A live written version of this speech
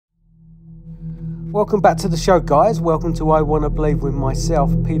Welcome back to the show, guys. Welcome to I Wanna Believe with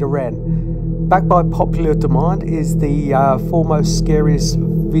myself, Peter Wren. Back by popular demand is the foremost scariest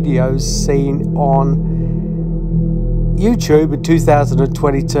videos seen on YouTube in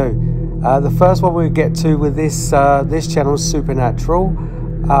 2022. The first one we'll get to with this channel is Supernatural.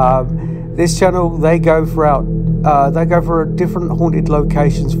 This channel, they go for different haunted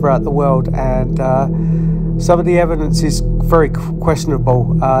locations throughout the world, and some of the evidence is very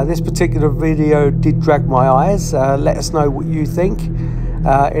questionable. This particular video did drag my eyes. Let us know what you think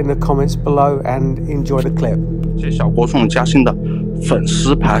in the comments below and enjoy the clip. 谢小郭送嘉兴的粉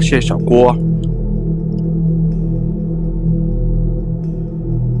丝牌，谢小郭。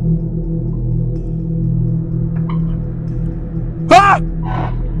啊！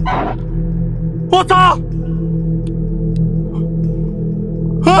我操！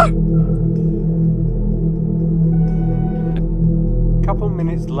啊！ Couple of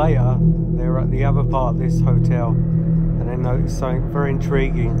minutes later, they're at the other part of this hotel, and they notice something very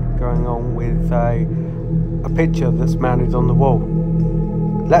intriguing going on with a picture that's mounted on the wall.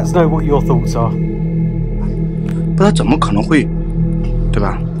 Let us know what your thoughts are. 不知道怎么可能会，对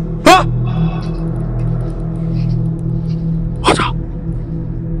吧？啊！我操！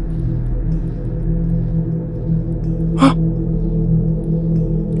啊！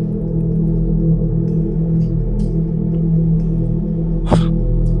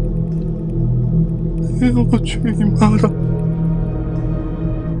 我去你妈的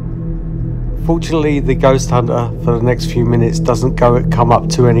Fortunately, the ghost hunter for the next few minutes doesn't come up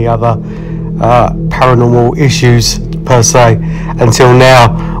to any other paranormal issues per se until now,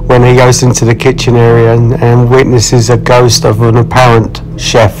 when he goes into the kitchen area and witnesses a ghost of an apparent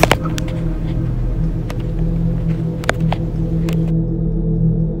chef.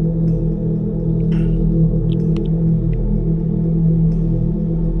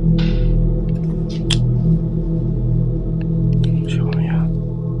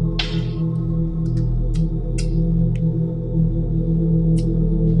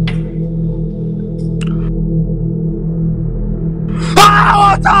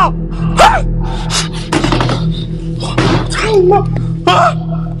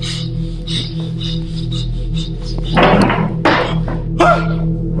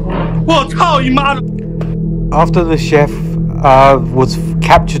 After the chef was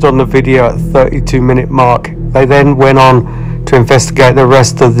captured on the video at 32-minute mark, they then went on to investigate the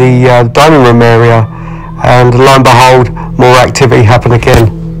rest of the dining room area, and lo and behold, more activity happened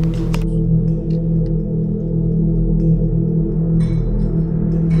again.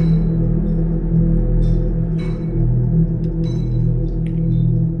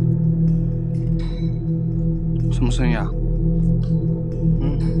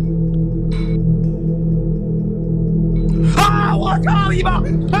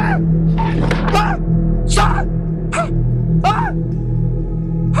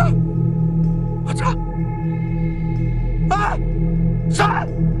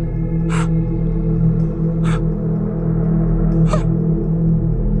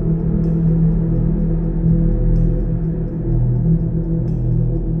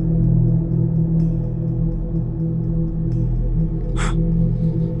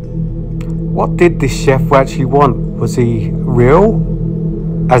 What did this chef actually want? Was he real,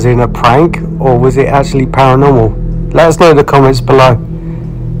 as in a prank, or was it actually paranormal? Let us know in the comments below.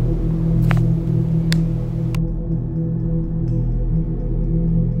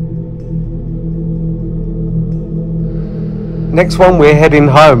 Next one, we're heading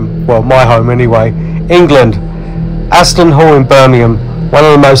home. Well, my home anyway. England. Aston Hall in Birmingham. One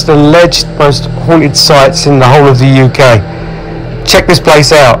of the most alleged, most haunted sites in the whole of the UK. Check this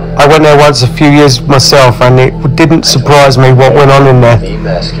place out. I went there once a few years myself, and it didn't surprise me what went on in there.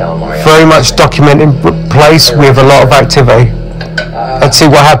 Very much documented place with a lot of activity. Let's see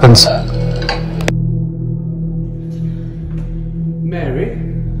what happens. Mary?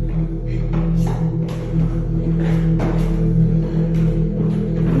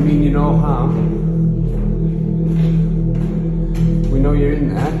 You mean you no harm? We know you're in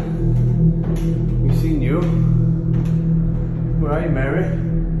there. We've seen you. Where are you, Mary?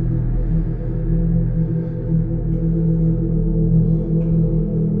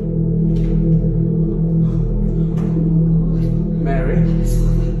 Mary?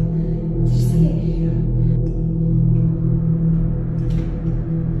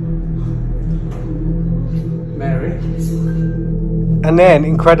 Mary? And then,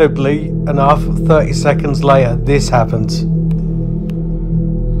 incredibly enough, 30 seconds later, this happens.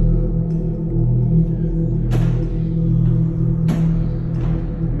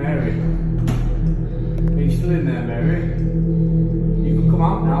 Mary? Are you still in there, Mary? You can come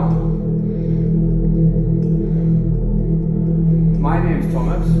out now.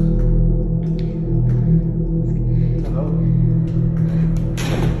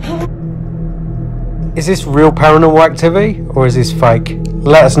 Is this real paranormal activity or is this fake?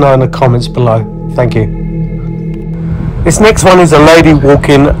 Let us know in the comments below. Thank you. This next one is a lady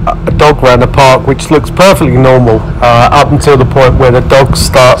walking a dog around the park, which looks perfectly normal up until the point where the dog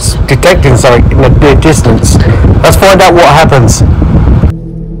starts detecting something in the near distance. Let's find out what happens.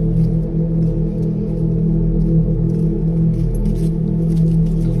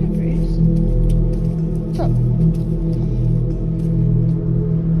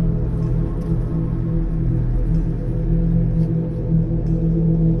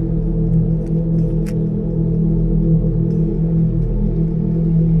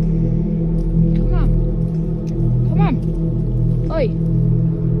 Oi.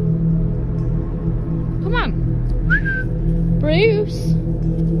 Come on. Bruce.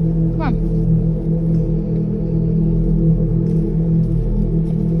 Come on.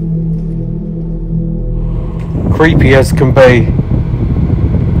 Creepy as can be.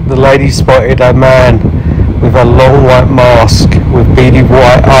 The lady spotted a man with a long white mask with beady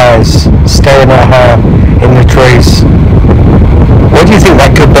white eyes staring at her in the trees. What do you think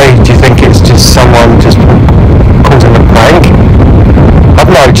that could be? Do you think it's just someone just causing a prank? I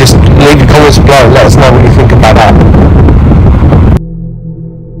don't know, just leave your comments below, let us know what you think about that.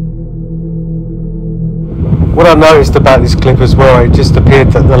 What I noticed about this clip as well, it just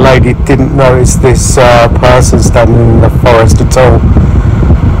appeared that the lady didn't notice this person standing in the forest at all.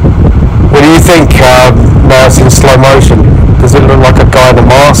 What do you think now it's in slow motion? Does it look like a guy in a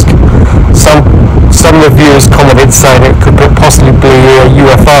mask? Some of the viewers commented saying it could possibly be a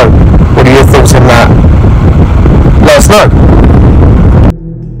UFO. What are your thoughts on that? Let us know.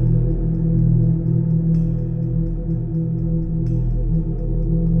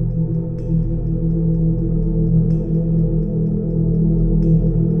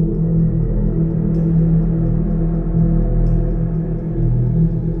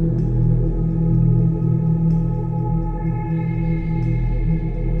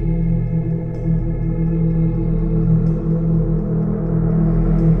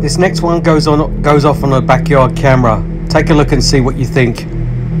 This next one goes off on a backyard camera. Take a look and see what you think.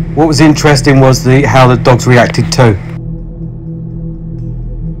 What was interesting was how the dogs reacted too.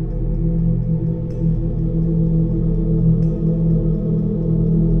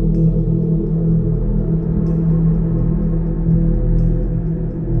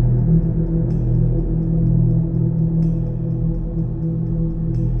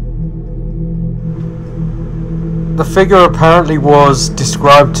 The figure apparently was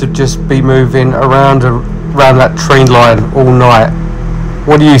described to just be moving around that tree line all night.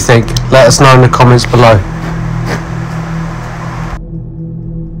 What do you think? Let us know in the comments below.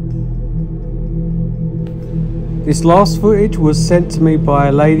 This last footage was sent to me by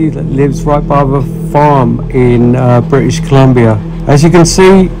a lady that lives right by the farm in British Columbia. As you can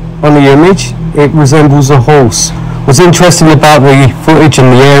see on the image, it resembles a horse. What's interesting about the footage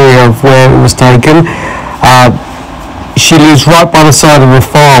and the area of where it was taken, she lives right by the side of a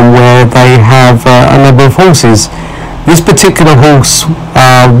farm where they have a number of horses. This particular horse,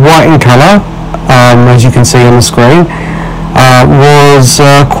 white in colour, as you can see on the screen, was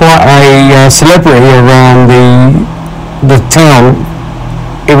quite a celebrity around the town.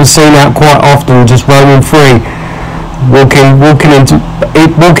 It was seen out quite often, just roaming free, walking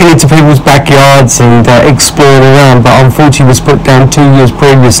into people's backyards and exploring around. But unfortunately, was put down 2 years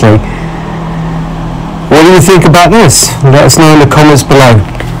previously. What do you think about this? Let us know in the comments below.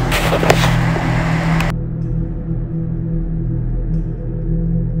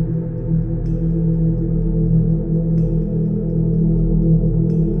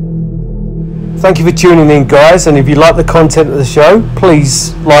 Thank you for tuning in, guys, and if you like the content of the show,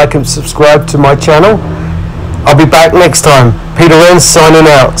 please like and subscribe to my channel. I'll be back next time. Peter Wren signing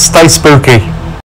out. Stay spooky.